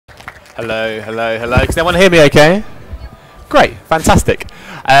Hello, hello, hello. Can everyone hear me okay? Great, fantastic.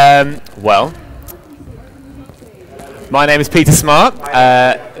 Well, my name is Peter Smart.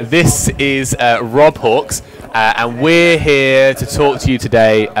 This is Rob Hawkes, and we're here to talk to you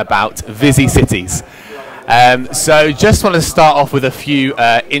today about busy cities. So just want to start off with a few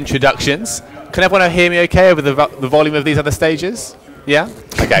introductions. Can everyone hear me okay over the volume of these other stages? Yeah?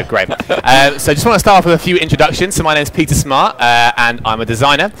 Okay, great. So just want to start off with a few introductions. So my name is Peter Smart, and I'm a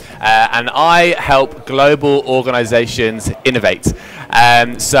designer, and I help global organizations innovate.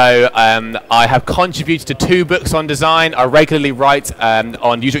 I have contributed to 2 books on design. I regularly write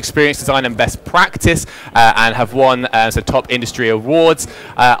on user experience design and best practice, and have won some top industry awards.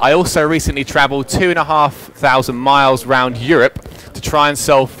 I also recently traveled 2,500 miles around Europe to try and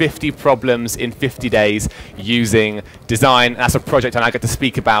solve 50 problems in 50 days using design. That's a project I get to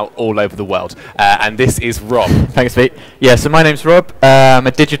speak about all over the world. And this is Rob. Thanks, Pete. Yeah, so my name's Rob. I'm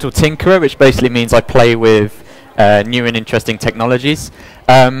a digital tinkerer, which basically means I play with new and interesting technologies.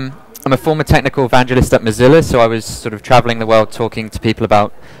 I'm a former technical evangelist at Mozilla, so I was sort of traveling the world talking to people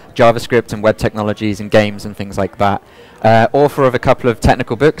about JavaScript and web technologies and games and things like that. Author of a couple of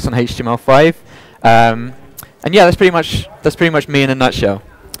technical books on HTML5. And yeah, that's pretty much me in a nutshell.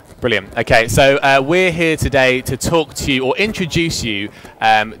 Brilliant. Okay, so we're here today to talk to you or introduce you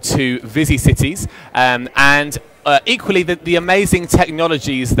to busy cities and equally the amazing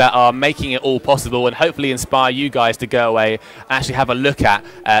technologies that are making it all possible, and hopefully inspire you guys to go away and actually have a look at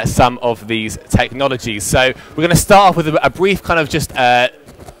some of these technologies. So we're going to start off with a brief kind of just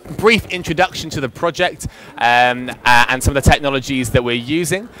brief introduction to the project and some of the technologies that we're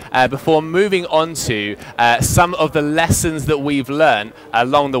using before moving on to some of the lessons that we've learned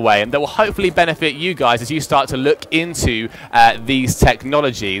along the way, and that will hopefully benefit you guys as you start to look into these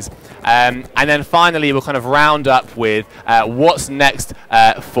technologies. And then finally we'll kind of round up with what's next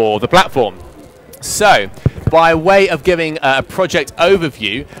for the platform. So, by way of giving a project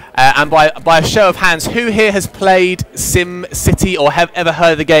overview, and by a show of hands, who here has played Simcity or have ever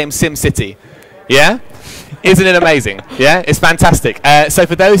heard of the game Simcity? Yeah? Isn't it amazing? Yeah, it's fantastic. So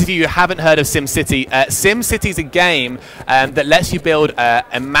for those of you who haven't heard of SimCity, SimCity is a game that lets you build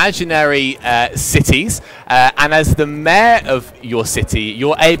imaginary cities, and as the mayor of your city,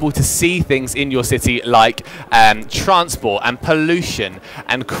 you're able to see things in your city like transport and pollution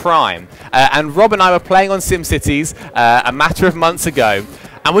and crime. And Rob and I were playing on SimCities a matter of months ago,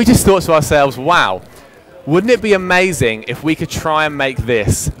 and we just thought to ourselves, wow, wouldn't it be amazing if we could try and make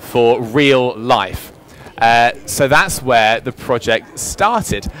this for real life? So that's where the project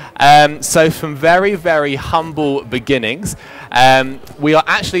started. So from very, very humble beginnings, we are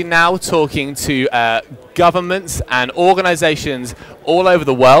actually now talking to governments and organizations all over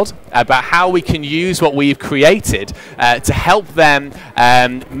the world about how we can use what we've created to help them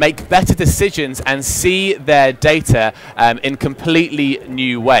make better decisions and see their data in completely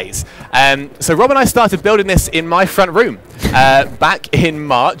new ways. So Rob and I started building this in my front room back in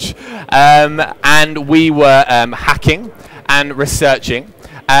March, and we were hacking and researching,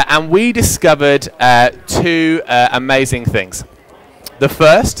 and we discovered 2 amazing things. The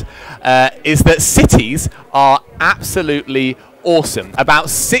first is that cities are absolutely awesome. About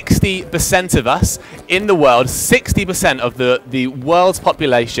 60% of us in the world, 60% of the world's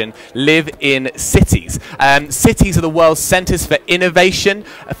population live in cities. Cities are the world's centers for innovation,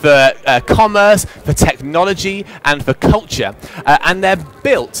 for commerce, for technology, and for culture. And they're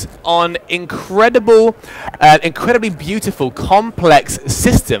built on incredibly beautiful, complex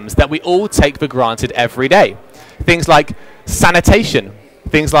systems that we all take for granted every day. Things like sanitation,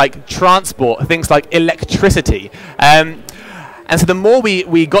 things like transport, things like electricity. And so the more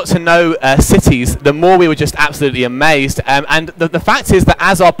we got to know cities, the more we were just absolutely amazed. And the fact is that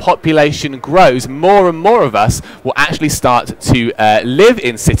as our population grows, more and more of us will actually start to live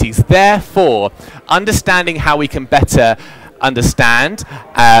in cities. Therefore, understanding how we can better understand,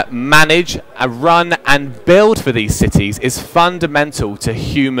 manage, run, and build for these cities is fundamental to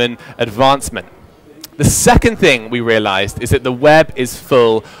human advancement. The second thing we realized is that the web is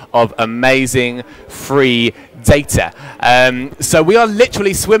full of amazing free data. So we are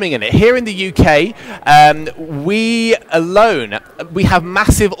literally swimming in it. Here in the UK, we have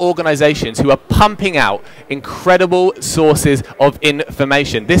massive organizations who are pumping out incredible sources of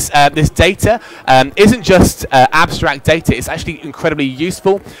information. This data isn't just abstract data, it's actually incredibly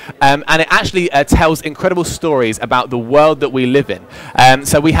useful, and it actually tells incredible stories about the world that we live in.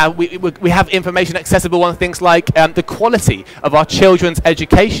 So we have information accessible on things like the quality of our children's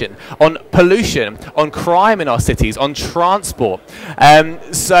education, on pollution, on crime in our cities, on transport.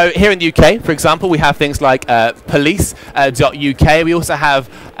 So here in the UK, for example, we have things like police.uk. We also have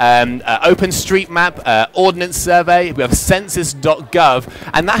OpenStreetMap, Ordnance Survey. We have census.gov.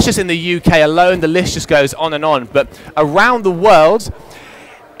 And that's just in the UK alone. The list just goes on and on. But around the world,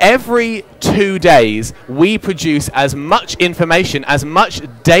 every 2 days, we produce as much information, as much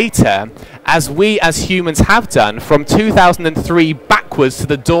data as we as humans have done from 2003 backwards to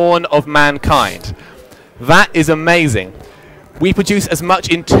the dawn of mankind. That is amazing. We produce as much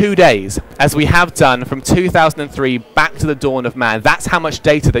in 2 days as we have done from 2003 back to the dawn of man. That's how much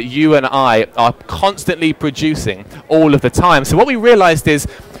data that you and I are constantly producing all of the time. So what we realized is,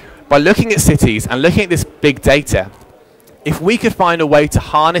 by looking at cities and looking at this big data, if we could find a way to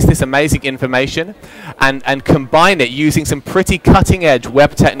harness this amazing information and combine it using some pretty cutting-edge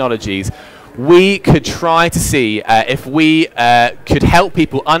web technologies, we could try to see if we could help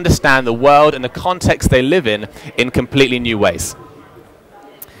people understand the world and the context they live in completely new ways.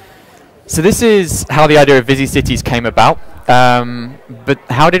 So this is how the idea of VisiCities came about. But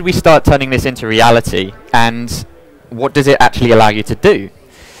how did we start turning this into reality? And what does it actually allow you to do?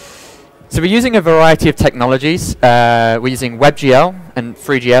 So we're using a variety of technologies. We're using WebGl and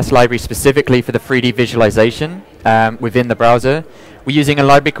FreeGS library specifically for the 3D visualization within the browser. We're using a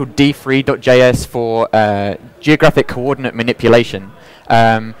library called d3.js for geographic coordinate manipulation.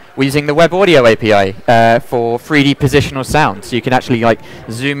 We're using the Web Audio API for 3D positional sound. So you can actually like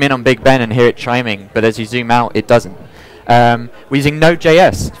zoom in on Big Ben and hear it chiming, but as you zoom out, it doesn't. We're using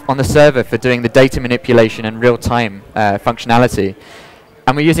Node.js on the server for doing the data manipulation and real-time functionality.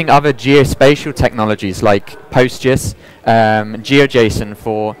 And we're using other geospatial technologies like PostGIS, GeoJSON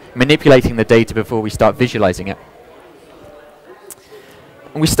for manipulating the data before we start visualizing it.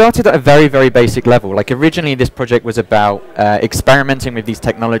 And we started at a very, very basic level. Like originally this project was about experimenting with these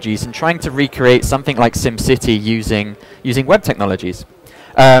technologies and trying to recreate something like Simcity using web technologies.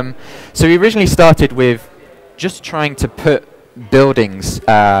 So we originally started with just trying to put buildings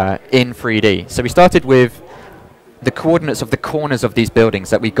in 3D. So we started with the coordinates of the corners of these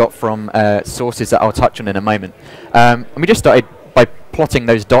buildings that we got from sources that I'll touch on in a moment. And we just started by plotting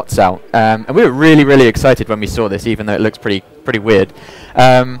those dots out. And we were really, really excited when we saw this, even though it looks pretty weird.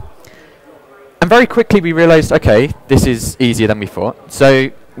 And very quickly we realized, okay, this is easier than we thought. So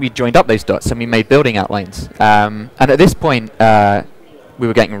we joined up those dots and we made building outlines. And at this point, we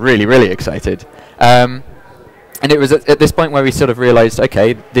were getting really, really excited. And it was at this point where we sort of realized,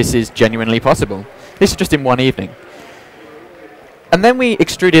 okay, this is genuinely possible. This is just in one evening. And then we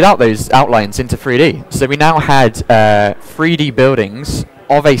extruded out those outlines into 3D. So we now had 3D buildings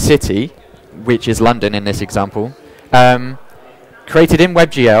of a city, which is London in this example, created in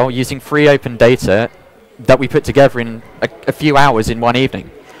WebGL using free open data that we put together in a few hours in one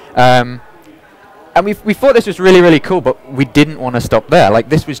evening. And we thought this was really, really cool, but we didn't want to stop there. Like,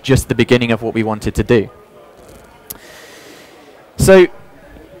 this was just the beginning of what we wanted to do. So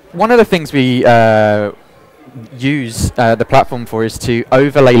one of the things we use the platform for is to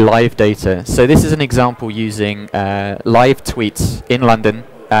overlay live data. So this is an example using live tweets in London,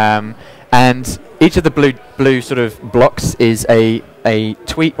 and each of the blue sort of blocks is a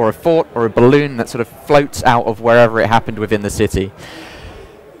tweet or a thought or a balloon that sort of floats out of wherever it happened within the city.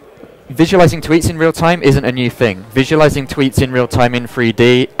 Visualizing tweets in real time isn't a new thing. Visualizing tweets in real time in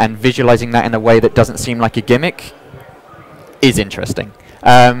 3D and visualizing that in a way that doesn't seem like a gimmick is interesting.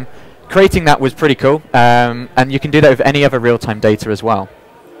 Creating that was pretty cool, and you can do that with any other real-time data as well.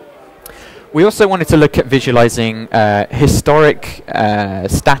 We also wanted to look at visualizing historic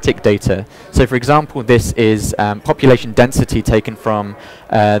static data. So for example, this is population density taken from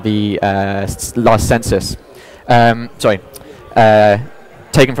the last census.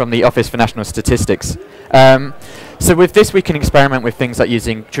 Taken from the Office for National Statistics. So with this we can experiment with things like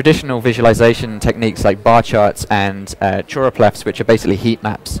using traditional visualization techniques like bar charts and choropleths, which are basically heat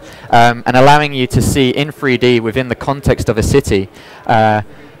maps, and allowing you to see in 3D within the context of a city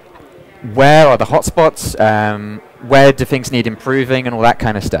where are the hotspots, where do things need improving, and all that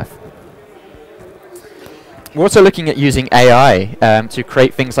kind of stuff. We're also looking at using AI to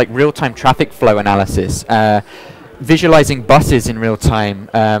create things like real-time traffic flow analysis, visualizing buses in real time,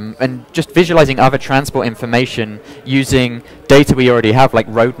 and just visualizing other transport information using data we already have, like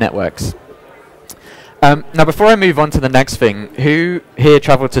road networks. Now, before I move on to the next thing, who here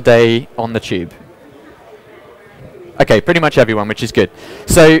traveled today on the tube? Okay, pretty much everyone, which is good.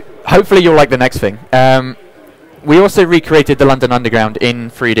 So hopefully you'll like the next thing. We also recreated the London Underground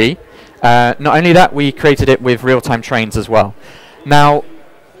in 3D. Not only that, we created it with real-time trains as well. Now,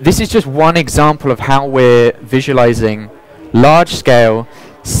 this is just one example of how we're visualizing large-scale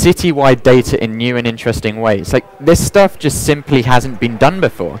citywide data in new and interesting ways. Like, this stuff just simply hasn't been done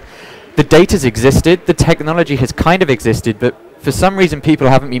before. The data's existed, the technology has kind of existed, but for some reason people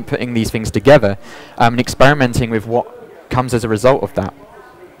haven't been putting these things together and experimenting with what comes as a result of that.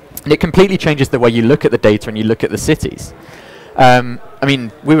 And it completely changes the way you look at the data and you look at the cities. I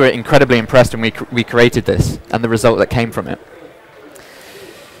mean, we were incredibly impressed when we created this and the result that came from it.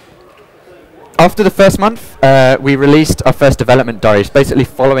 After the first month, we released our first development diaries, basically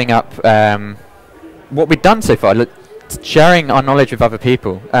following up what we'd done so far, sharing our knowledge with other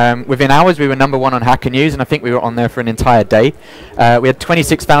people. Within hours, we were #1 on Hacker News, and I think we were on there for an entire day. We had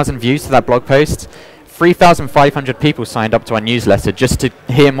 26,000 views to that blog post. 3,500 people signed up to our newsletter just to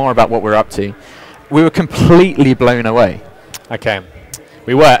hear more about what we're up to. We were completely blown away. Okay.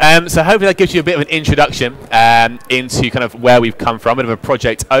 We were. So hopefully that gives you a bit of an introduction into kind of where we've come from, a bit of a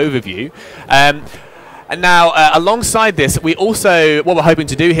project overview. And now, alongside this, we also, what we're hoping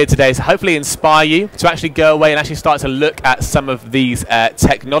to do here today is hopefully inspire you to actually go away and actually start to look at some of these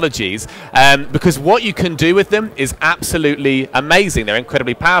technologies, because what you can do with them is absolutely amazing. They're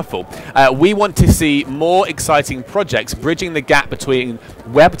incredibly powerful. We want to see more exciting projects bridging the gap between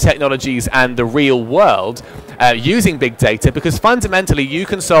web technologies and the real world using big data, because fundamentally you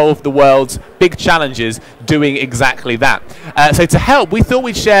can solve the world's big challenges doing exactly that. So to help, we thought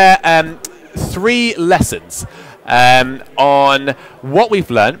we'd share 3 lessons on what we've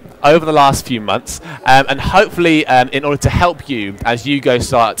learned over the last few months, and hopefully in order to help you as you go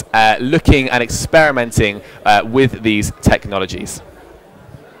start looking and experimenting with these technologies.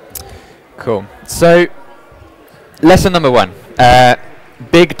 Cool. So, lesson number 1.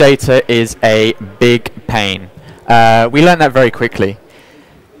 Big data is a big pain. We learned that very quickly.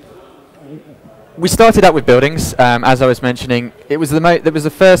 We started out with buildings, as I was mentioning. It was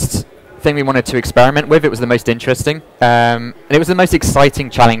the first thing we wanted to experiment with. It was the most interesting, and it was the most exciting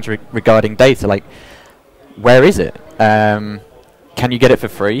challenge regarding data. Like, where is it? Can you get it for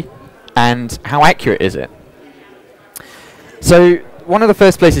free? And how accurate is it? So one of the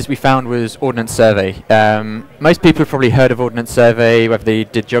first places we found was Ordnance Survey. Most people have probably heard of Ordnance Survey, whether they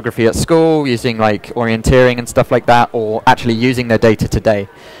did geography at school, using like orienteering and stuff like that, or actually using their data today.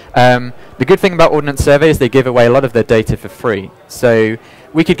 The good thing about Ordnance Survey is they give away a lot of their data for free. So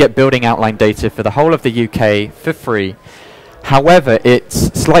we could get building outline data for the whole of the UK for free. However,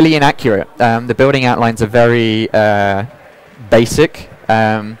 it's slightly inaccurate. The building outlines are very basic.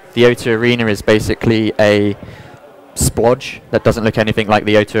 The O2 Arena is basically a splodge that doesn't look anything like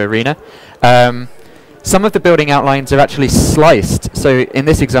the O2 Arena. Some of the building outlines are actually sliced. So in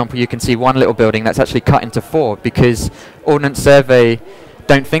this example, you can see one little building that's actually cut into 4, because Ordnance Survey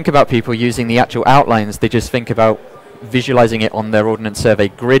don't think about people using the actual outlines. They just think about visualizing it on their Ordnance Survey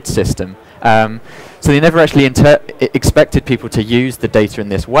grid system. So they never actually expected people to use the data in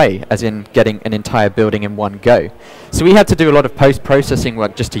this way, as in getting an entire building in one go. So we had to do a lot of post-processing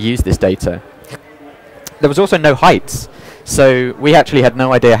work just to use this data. There was also no heights, so we actually had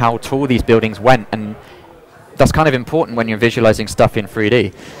no idea how tall these buildings went, and that's kind of important when you're visualizing stuff in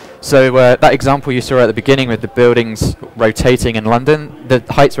 3D. So that example you saw at the beginning with the buildings rotating in London, the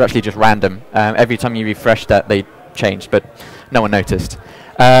heights were actually just random. Every time you refreshed that, they changed, but no one noticed.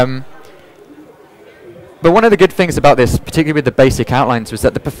 But one of the good things about this, particularly with the basic outlines, was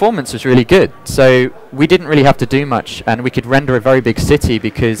that the performance was really good. So we didn't really have to do much, and we could render a very big city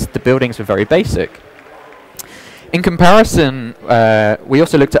because the buildings were very basic. In comparison, we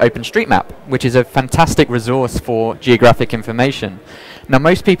also looked at OpenStreetMap, which is a fantastic resource for geographic information. Now,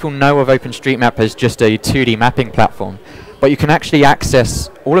 most people know of OpenStreetMap as just a 2D mapping platform, but you can actually access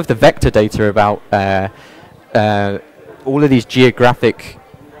all of the vector data about all of these geographic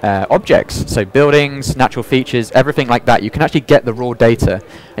objects, so buildings, natural features, everything like that. You can actually get the raw data,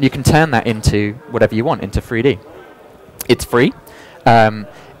 and you can turn that into whatever you want, into 3D. It's free.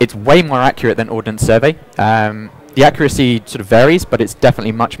 It's way more accurate than Ordnance Survey. The accuracy sort of varies, but it's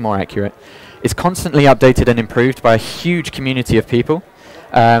definitely much more accurate. It's constantly updated and improved by a huge community of people.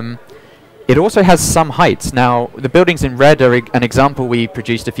 It also has some heights. Now, the buildings in red are an example we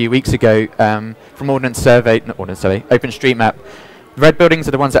produced a few weeks ago from OpenStreetMap. Red buildings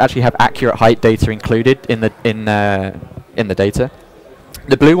are the ones that actually have accurate height data included in the data.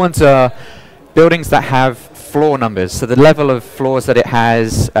 The blue ones are buildings that have floor numbers, so the level of floors that it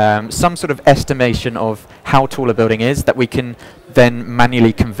has, some sort of estimation of how tall a building is that we can then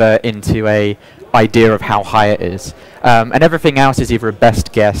manually convert into a idea of how high it is. And everything else is either a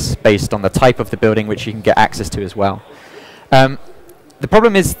best guess based on the type of the building, which you can get access to as well. The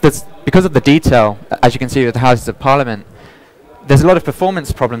problem is that because of the detail, as you can see with the Houses of Parliament, there's a lot of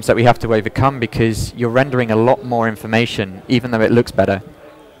performance problems that we have to overcome because you're rendering a lot more information, even though it looks better.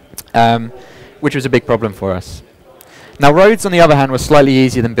 which was a big problem for us. Now, roads, on the other hand, were slightly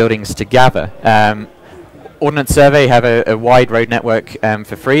easier than buildings to gather. Ordnance Survey have a wide road network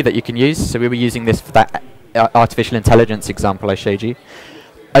for free that you can use, so we were using this for that artificial intelligence example I showed you.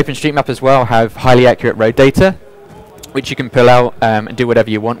 OpenStreetMap as well have highly accurate road data, which you can pull out and do whatever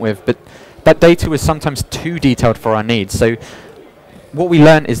you want with, but that data was sometimes too detailed for our needs. So what we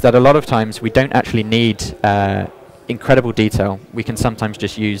learned is that a lot of times we don't actually need incredible detail. We can sometimes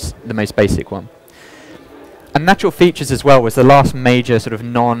just use the most basic one. And natural features as well was the last major sort of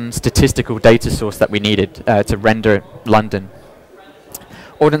non-statistical data source that we needed to render London.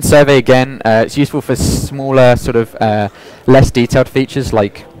 Ordnance Survey, again, it's useful for smaller, sort of less detailed features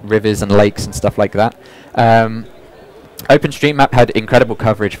like rivers and lakes and stuff like that. OpenStreetMap had incredible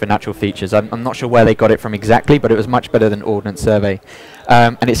coverage for natural features. I'm not sure where they got it from exactly, but it was much better than Ordnance Survey.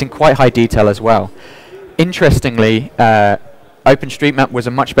 And it's in quite high detail as well. Interestingly, OpenStreetMap was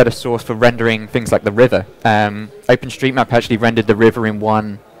a much better source for rendering things like the river. OpenStreetMap actually rendered the river in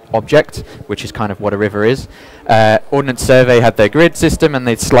one object, which is kind of what a river is. Ordnance Survey had their grid system, and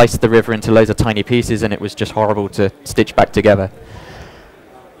they'd sliced the river into loads of tiny pieces, and it was just horrible to stitch back together.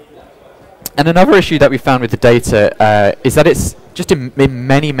 And another issue that we found with the data is that it's just in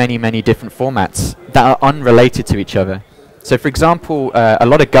many, many, many different formats that are unrelated to each other. So, for example, a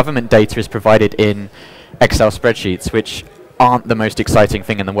lot of government data is provided in Excel spreadsheets, which aren't the most exciting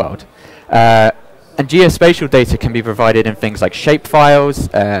thing in the world. And geospatial data can be provided in things like shapefiles,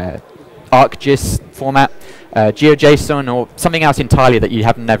 ArcGIS format, GeoJSON, or something else entirely that you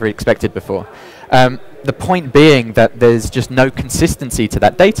have never expected before. The point being that there's just no consistency to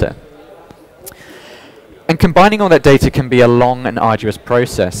that data. And combining all that data can be a long and arduous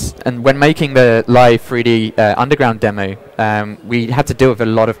process. And when making the live 3D underground demo, we had to deal with a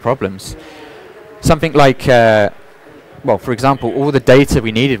lot of problems. Something like well, for example, all the data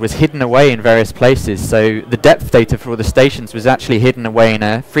we needed was hidden away in various places. So the depth data for all the stations was actually hidden away in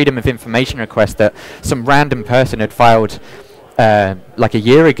a Freedom of Information request that some random person had filed like a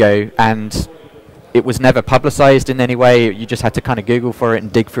year ago, and it was never publicized in any way. You just had to kind of Google for it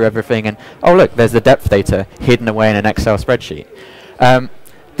and dig through everything, and oh look, there's the depth data hidden away in an Excel spreadsheet.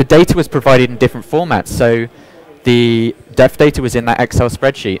 The data was provided in different formats. So the depth data was in that Excel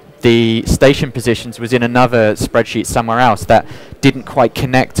spreadsheet. The station positions was in another spreadsheet somewhere else that didn't quite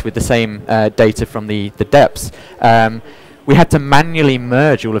connect with the same data from the depths. We had to manually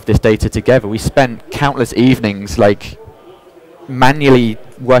merge all of this data together. We spent countless evenings like manually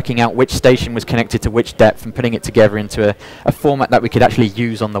working out which station was connected to which depth and putting it together into a format that we could actually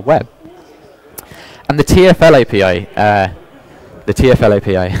use on the web. And the TFL API,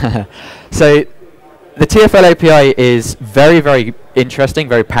 so the TFL API is very, very interesting,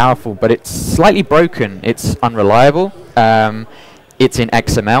 very powerful, but it's slightly broken. It's unreliable. It's in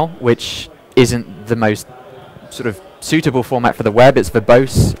XML, which isn't the most sort of suitable format for the web. It's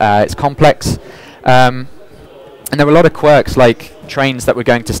verbose. It's complex. And there were a lot of quirks, like trains that were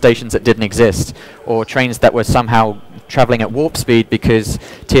going to stations that didn't exist, or trains that were somehow traveling at warp speed because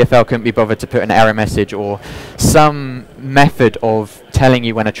TFL couldn't be bothered to put an error message, or some method of telling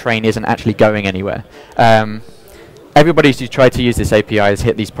you when a train isn't actually going anywhere. Everybody who's tried to use this API has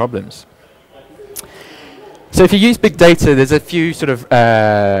hit these problems. So if you use big data, there's a few sort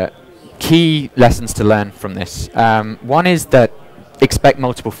of key lessons to learn from this. One is that expect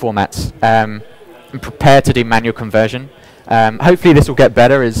multiple formats and prepare to do manual conversion. Hopefully this will get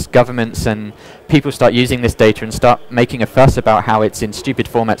better as governments and people start using this data and start making a fuss about how it's in stupid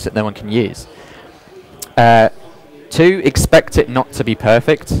formats that no one can use. Two, expect it not to be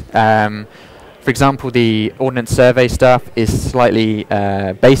perfect. For example, the Ordnance Survey stuff is slightly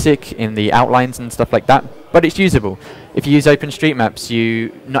basic in the outlines and stuff like that, but it's usable. If you use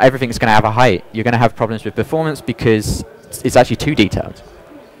OpenStreetMaps, not everything's going to have a height. You're going to have problems with performance because it's actually too detailed.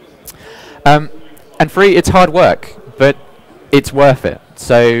 And three, it's hard work, but it's worth it.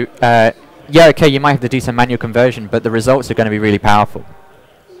 So yeah, okay, you might have to do some manual conversion, but the results are going to be really powerful.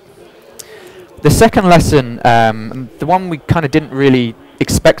 The second lesson, the one we kind of didn't really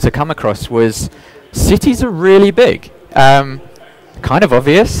expect to come across, was cities are really big. Kind of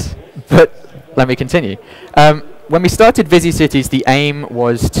obvious, but let me continue. When we started VisiCities, the aim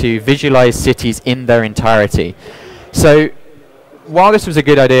was to visualize cities in their entirety. So while this was a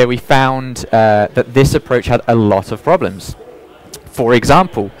good idea, we found that this approach had a lot of problems. For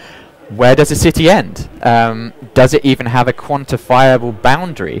example, where does a city end? Does it even have a quantifiable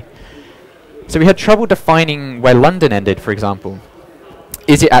boundary? So we had trouble defining where London ended, for example.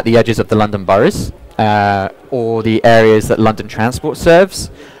 Is it at the edges of the London boroughs, or the areas that London Transport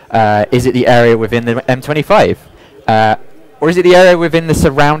serves? Is it the area within the M25? Or is it the area within the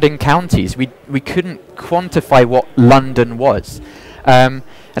surrounding counties? We couldn't quantify what London was. And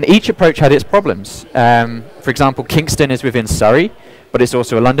each approach had its problems. For example, Kingston is within Surrey, but it's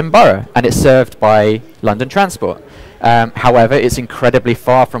also a London borough, and it's served by London Transport. However, it's incredibly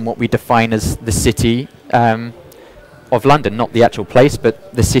far from what we define as the city of London, not the actual place,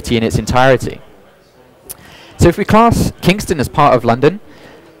 but the city in its entirety. So if we class Kingston as part of London,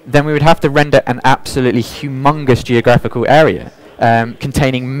 then we would have to render an absolutely humongous geographical area,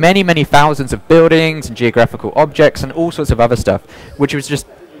 containing many, many thousands of buildings and geographical objects and all sorts of other stuff, which was just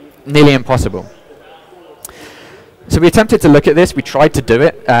nearly impossible. So we attempted to look at this. We tried to do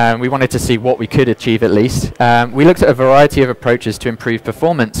it. We wanted to see what we could achieve at least. We looked at a variety of approaches to improve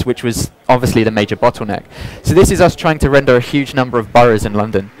performance, which was obviously the major bottleneck. So this is us trying to render a huge number of boroughs in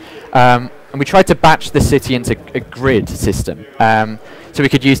London. And we tried to batch the city into a grid system. So we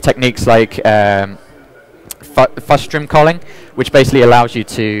could use techniques like frustum calling, which basically allows you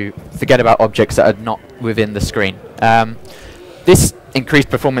to forget about objects that are not within the screen. This increased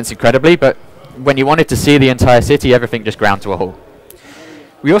performance incredibly, but when you wanted to see the entire city, everything just ground to a halt.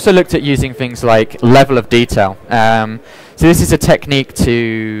 We also looked at using things like level of detail. So this is a technique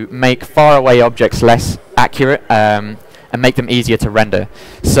to make faraway objects less accurate and make them easier to render.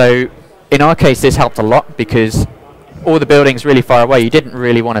 So in our case, this helped a lot because all the buildings really far away you didn't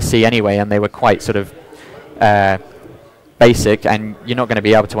really want to see anyway, and they were quite sort of basic, and you're not going to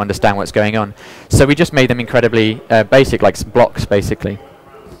be able to understand what's going on. So we just made them incredibly basic, like blocks basically.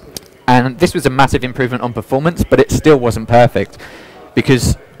 And this was a massive improvement on performance, but it still wasn't perfect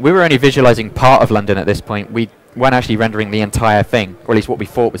because we were only visualizing part of London at this point. We weren't actually rendering the entire thing, or at least what we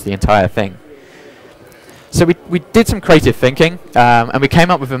thought was the entire thing. So we did some creative thinking, and we came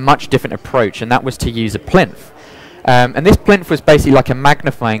up with a much different approach, and that was to use a plinth. And this plinth was basically like a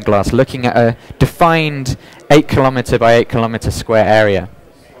magnifying glass looking at a defined 8 kilometer by 8 kilometer square area.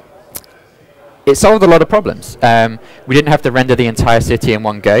 It solved a lot of problems. We didn't have to render the entire city in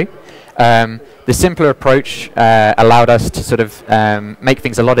one go. The simpler approach allowed us to sort of make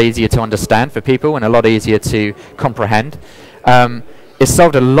things a lot easier to understand for people and a lot easier to comprehend. It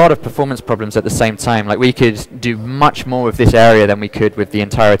solved a lot of performance problems at the same time. Like, we could do much more with this area than we could with the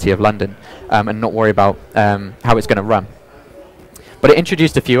entirety of London and not worry about how it's going to run. But it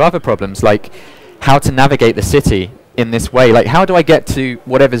introduced a few other problems, like how to navigate the city in this way. Like, how do I get to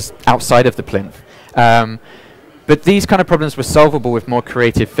whatever's outside of the plinth? But these kind of problems were solvable with more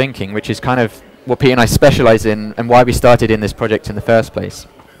creative thinking, which is kind of what Pete and I specialize in and why we started in this project in the first place.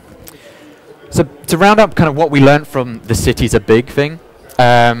 So to round up kind of what we learned from the city's a big thing,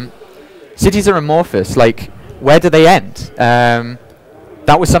 cities are amorphous. Like, where do they end?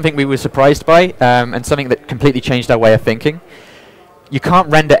 That was something we were surprised by and something that completely changed our way of thinking. You can't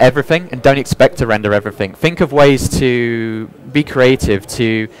render everything and don't expect to render everything. Think of ways to be creative,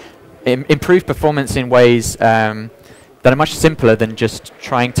 to improve performance in ways that are much simpler than just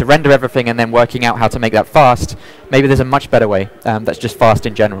trying to render everything and then working out how to make that fast. Maybe there's a much better way that's just fast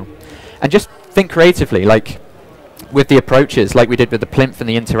in general. And just think creatively, like with the approaches, like we did with the plinth and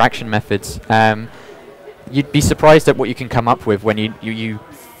the interaction methods. You'd be surprised at what you can come up with when you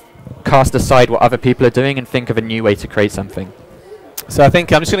cast aside what other people are doing and think of a new way to create something. So I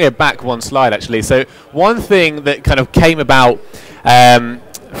think I'm just going to go back one slide, actually. So one thing that kind of came about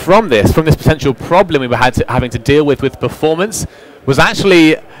from this potential problem we were having to deal with performance was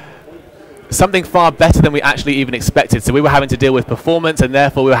actually something far better than we actually even expected. So we were having to deal with performance, and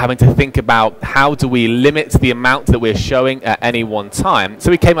therefore we were having to think about how do we limit the amount that we're showing at any one time.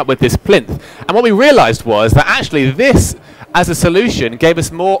 So we came up with this plinth. And what we realized was that actually this, as a solution, gave us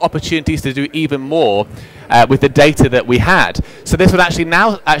more opportunities to do even more with the data that we had. So this would actually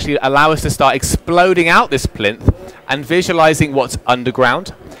now allow us to start exploding out this plinth and visualizing what's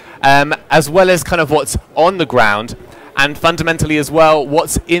underground, as well as kind of what's on the ground, and fundamentally as well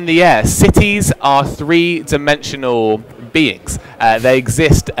what's in the air. Cities are three-dimensional beings. They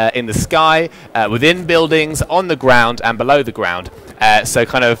exist in the sky, within buildings, on the ground, and below the ground. So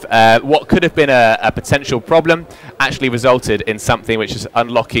kind of what could have been a potential problem actually resulted in something which is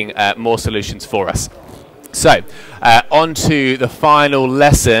unlocking more solutions for us. So, on to the final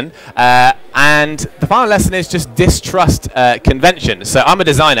lesson, and the final lesson is just distrust convention. So I'm a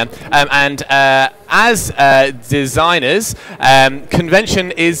designer, and as designers,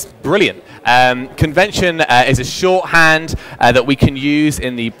 convention is brilliant. Convention is a shorthand that we can use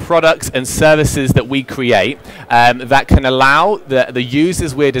in the products and services that we create that can allow the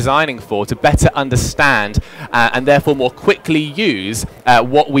users we're designing for to better understand and therefore more quickly use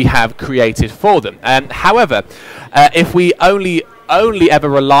what we have created for them. However, if we only only ever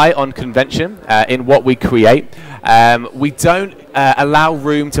rely on convention in what we create. We don't allow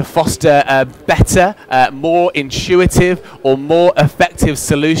room to foster better, more intuitive or more effective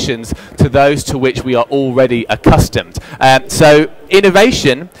solutions to those to which we are already accustomed. So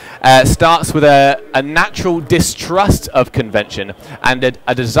innovation starts with a natural distrust of convention and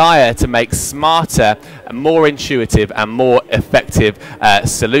a desire to make smarter, more intuitive and more effective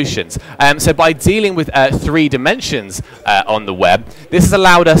solutions. So by dealing with 3 dimensions on the web, this has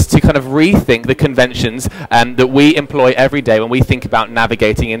allowed us to kind of rethink the conventions that we employ every day when we think about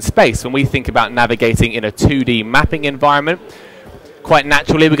navigating in space, when we think about navigating in a 2D mapping environment. Quite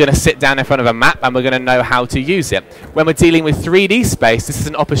naturally, we're going to sit down in front of a map and we're going to know how to use it. When we're dealing with 3D space, this is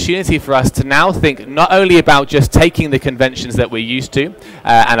an opportunity for us to now think not only about just taking the conventions that we're used to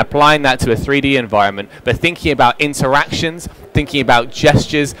and applying that to a 3D environment, but thinking about interactions, thinking about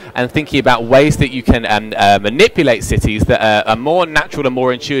gestures, and thinking about ways that you can manipulate cities that are more natural and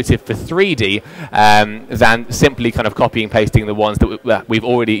more intuitive for 3D than simply kind of copying and pasting the ones that we've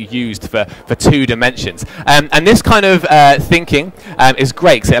already used for 2 dimensions. And this kind of thinking is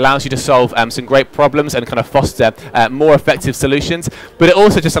great, because it allows you to solve some great problems and kind of foster more effective solutions, but it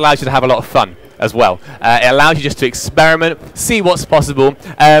also just allows you to have a lot of fun as well. It allows you just to experiment, see what's possible,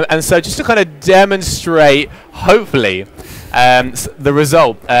 and so just to kind of demonstrate, hopefully, the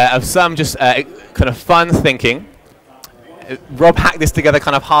result of some just kind of fun thinking. Rob hacked this together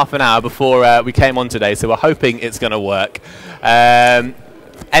kind of half an hour before we came on today, so we're hoping it's going to work.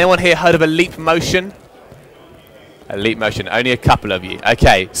 Anyone here heard of a leap motion? A leap motion, only a couple of you.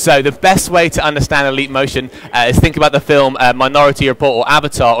 Okay, so the best way to understand a leap motion is think about the film Minority Report or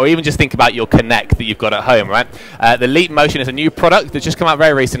Avatar, or even just think about your Kinect that you've got at home, right? The leap motion is a new product that's just come out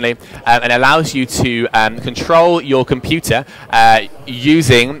very recently and allows you to control your computer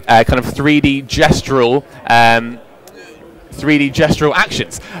using kind of 3D gestural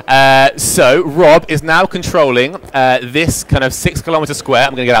actions. So Rob is now controlling this kind of 6 kilometre square,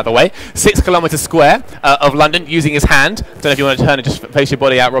 I'm going to get out of the way, 6 kilometre square of London using his hand. Don't know if you want to turn and just face your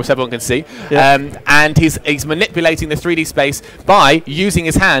body out, Rob, so everyone can see. Yeah. And he's manipulating the 3D space by using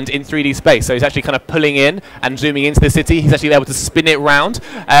his hand in 3D space. So he's actually kind of pulling in and zooming into the city. He's actually able to spin it round.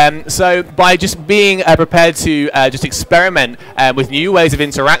 So by just being prepared to just experiment with new ways of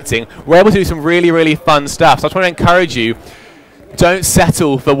interacting, we're able to do some really, really fun stuff. So I just want to encourage you, don't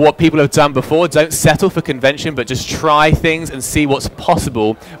settle for what people have done before. Don't settle for convention, but just try things and see what's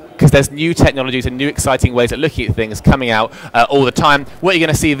possible, because there's new technologies and new exciting ways of looking at things coming out all the time. What you're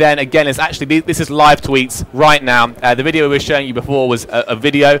going to see then, again, is actually this is live tweets right now. The video we were showing you before was a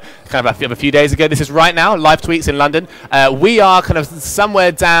video kind of a few days ago. This is right now, live tweets in London. We are kind of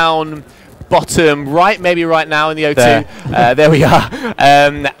somewhere down bottom right, maybe right now in the O2. There we are.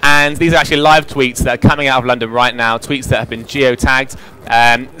 And these are actually live tweets that are coming out of London right now, tweets that have been geotagged.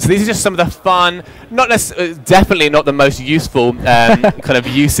 So these are just some of the fun, definitely not the most useful kind of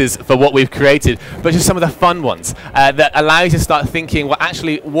uses for what we've created, but just some of the fun ones that allow you to start thinking, well,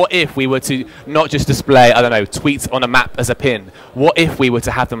 actually, what if we were to not just display, I don't know, tweets on a map as a pin? What if we were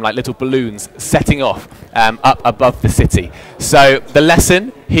to have them like little balloons setting off up above the city? So the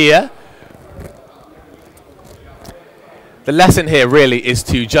lesson here really is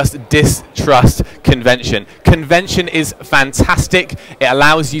to just distrust convention. Convention is fantastic. It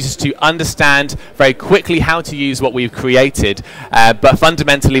allows users to understand very quickly how to use what we've created, but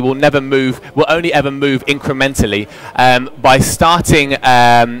fundamentally we'll only ever move incrementally by starting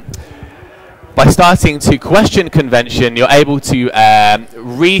to question convention. You're able to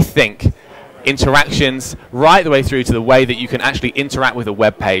rethink interactions right the way through to the way that you can actually interact with a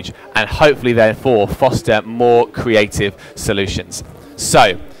web page, and hopefully therefore foster more creative solutions.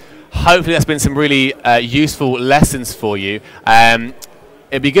 So hopefully that's been some really useful lessons for you.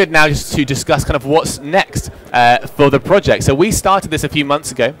 It'd be good now just to discuss kind of what's next for the project. So we started this a few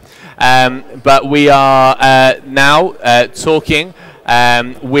months ago, but we are now talking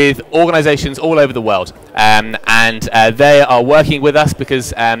with organizations all over the world, and they are working with us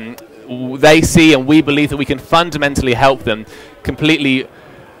because they see and we believe that we can fundamentally help them completely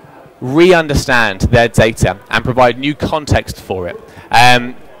re-understand their data and provide new context for it,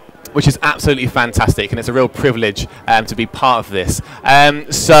 which is absolutely fantastic, and it's a real privilege to be part of this.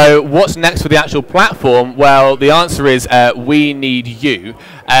 So what's next for the actual platform? Well, the answer is we need you.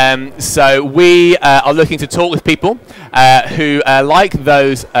 So we are looking to talk with people who, like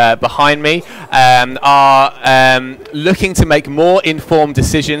those behind me, are looking to make more informed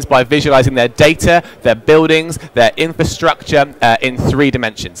decisions by visualizing their data, their buildings, their infrastructure in 3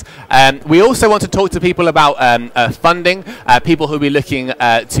 dimensions. We also want to talk to people about funding, people who will be looking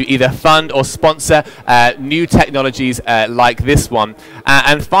to either either fund or sponsor new technologies like this one.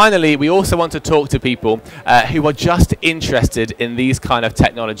 And finally, we also want to talk to people who are just interested in these kind of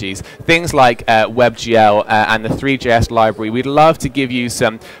technologies, things like WebGl and the 3JS library. We'd love to give you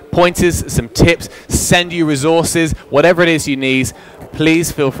some pointers, some tips, send you resources, whatever it is you need.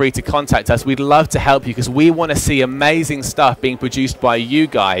 Please feel free to contact us. We'd love to help you because we want to see amazing stuff being produced by you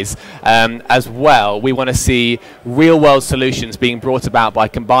guys as well. We want to see real-world solutions being brought about by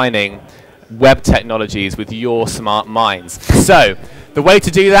combining web technologies with your smart minds. So the way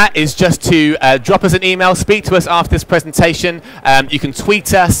to do that is just to drop us an email, speak to us after this presentation. You can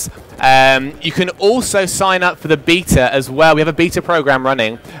tweet us. You can also sign up for the beta as well. We have a beta program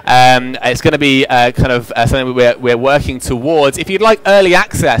running. It's going to be something we're working towards. If you'd like early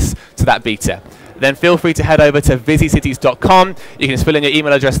access to that beta, then feel free to head over to visicities.com. You can just fill in your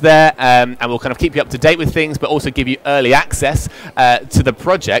email address there, and we'll kind of keep you up to date with things, but also give you early access to the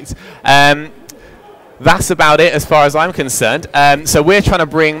project. That's about it as far as I'm concerned. So we're trying to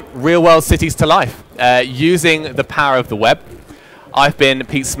bring real-world cities to life using the power of the web. I've been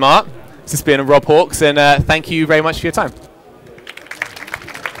Pete Smart. This has been Rob Hawkes, and thank you very much for your time.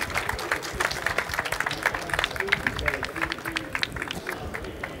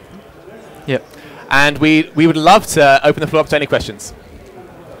 Yep. And we would love to open the floor up to any questions.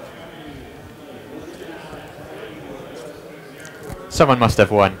 Someone must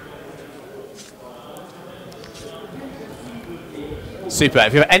have one. Super.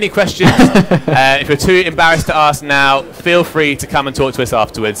 If you have any questions, if you're too embarrassed to ask now, feel free to come and talk to us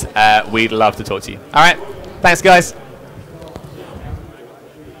afterwards. We'd love to talk to you. All right. Thanks, guys.